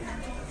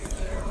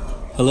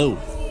Hello,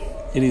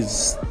 it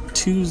is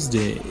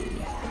Tuesday,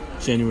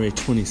 January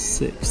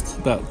 26th,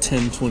 about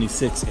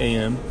 10:26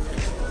 a.m.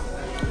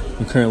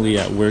 I'm currently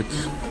at work.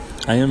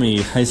 I am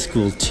a high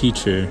school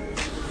teacher,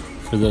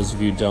 for those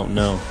of you who don't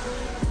know,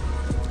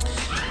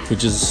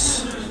 which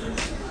is,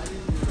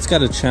 it's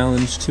got a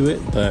challenge to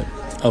it, but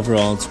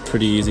overall it's a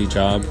pretty easy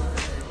job.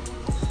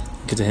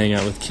 Get to hang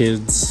out with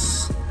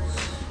kids,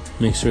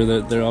 make sure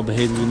that they're all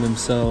behaving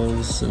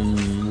themselves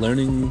and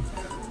learning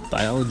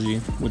biology,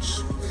 which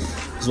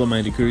is what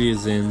my degree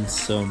is in,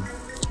 so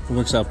it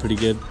works out pretty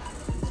good.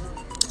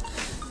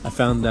 I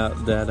found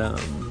out that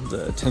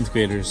the 10th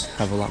graders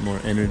have a lot more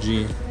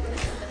energy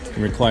and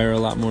require a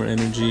lot more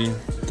energy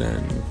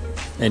than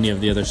any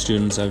of the other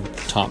students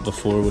I've taught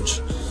before,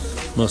 which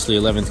mostly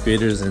 11th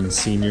graders and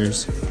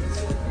seniors.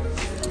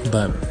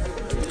 But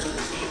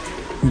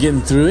I'm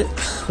getting through it.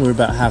 We're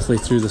about halfway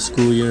through the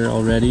school year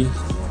already,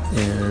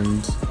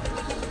 and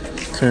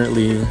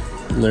currently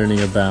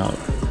learning about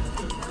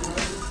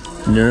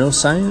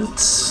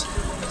neuroscience.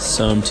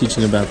 So I'm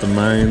teaching about the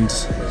mind,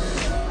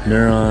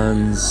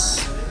 neurons,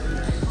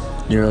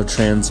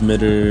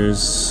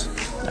 neurotransmitters,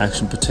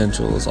 action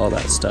potentials, all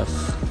that stuff.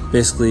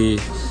 Basically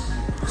a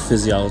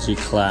physiology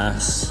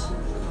class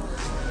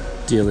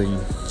dealing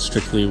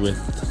strictly with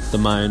the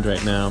mind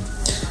right now.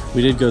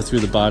 We did go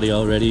through the body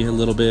already a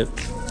little bit.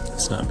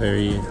 It's not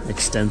very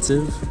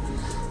extensive,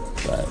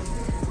 but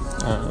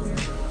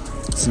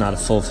it's not a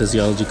full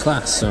physiology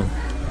class, so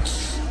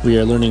we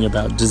are learning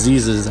about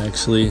diseases,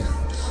 actually,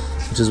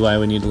 which is why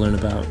we need to learn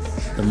about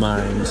the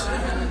mind.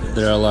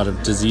 There are a lot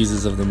of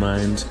diseases of the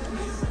mind,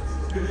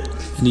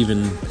 and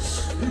even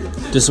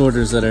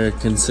disorders that are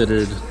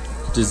considered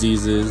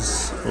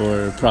diseases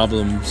or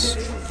problems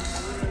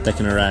that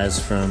can arise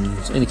from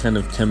any kind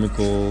of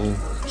chemical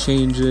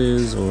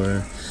changes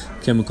or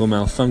chemical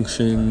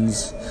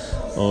malfunctions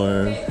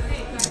or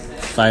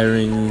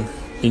firing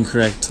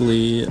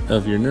incorrectly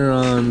of your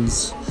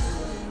neurons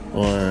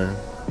or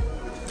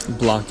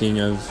blocking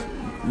of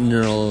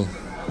neural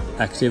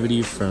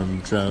activity from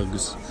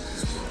drugs,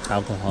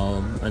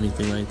 alcohol,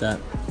 anything like that.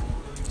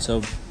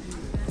 So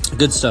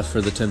good stuff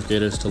for the 10th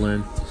graders to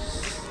learn.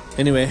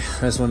 Anyway,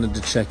 I just wanted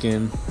to check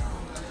in.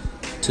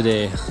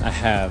 Today I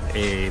have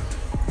a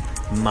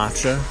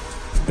matcha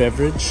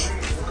beverage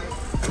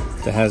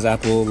that has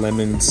apple,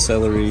 lemon,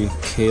 celery,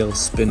 kale,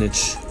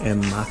 spinach,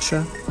 and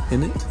matcha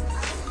in it.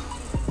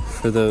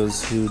 For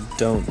those who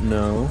don't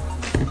know,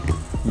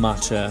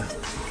 matcha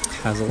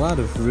has a lot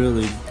of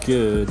really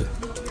good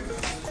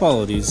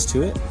qualities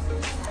to it.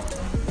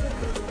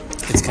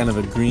 It's kind of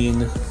a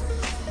green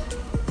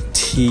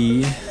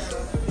tea,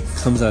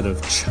 comes out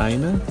of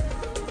China,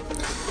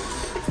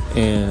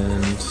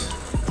 and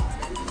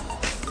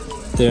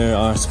there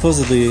are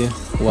supposedly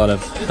a lot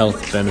of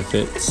health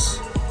benefits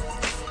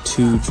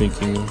to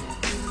drinking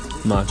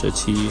matcha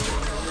tea,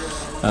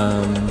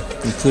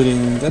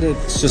 including that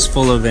it's just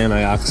full of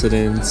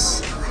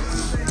antioxidants.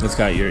 It's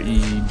got your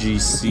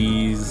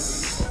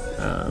EGCs,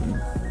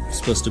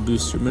 supposed to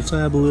boost your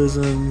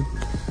metabolism,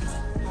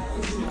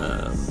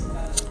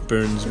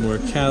 burns more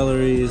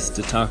calories,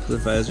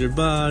 detoxifies your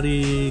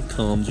body,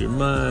 calms your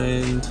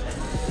mind,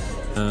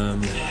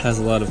 has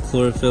a lot of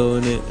chlorophyll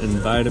in it and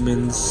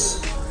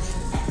vitamins,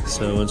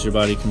 so once your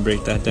body can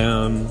break that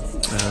down,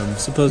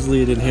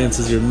 supposedly it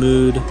enhances your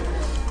mood,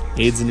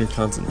 aids in your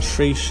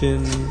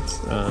concentration,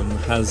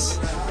 has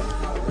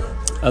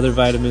other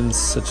vitamins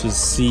such as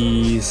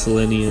C,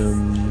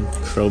 selenium,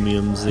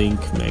 chromium, zinc,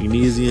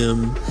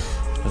 magnesium,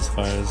 as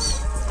far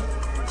as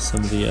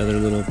some of the other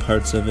little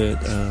parts of it.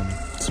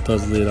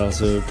 Supposedly it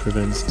also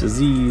prevents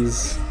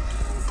disease,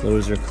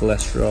 lowers your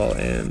cholesterol,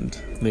 and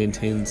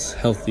maintains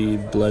healthy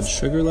blood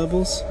sugar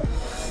levels.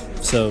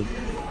 So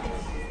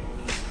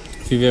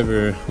if you've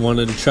ever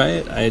wanted to try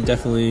it, I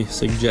definitely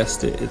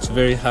suggest it. It's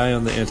very high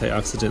on the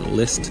antioxidant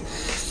list.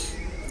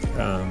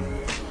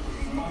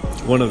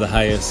 One of the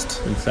highest,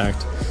 in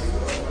fact,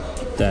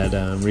 that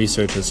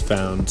research has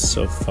found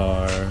so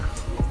far.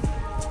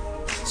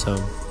 So,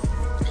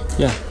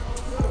 yeah,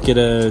 get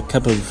a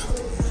cup of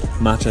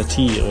matcha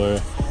tea,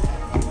 or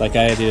like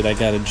I did, I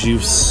got a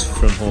juice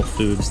from Whole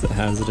Foods that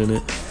has it in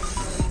it.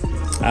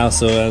 I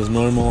also, as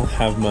normal,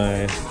 have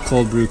my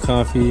cold brew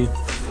coffee.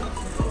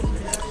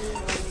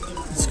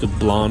 It's a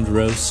blonde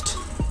roast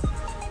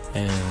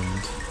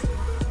and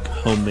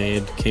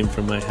homemade, came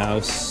from my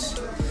house.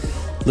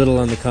 Little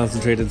on the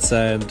concentrated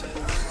side,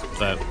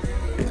 but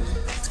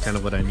it's kind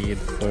of what I need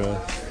for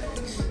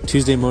a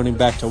Tuesday morning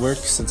back to work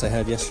since I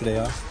had yesterday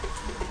off.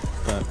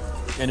 But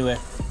anyway,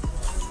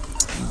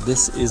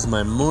 this is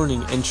my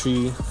morning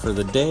entry for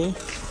the day,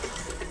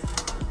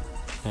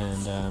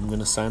 and I'm going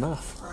to sign off.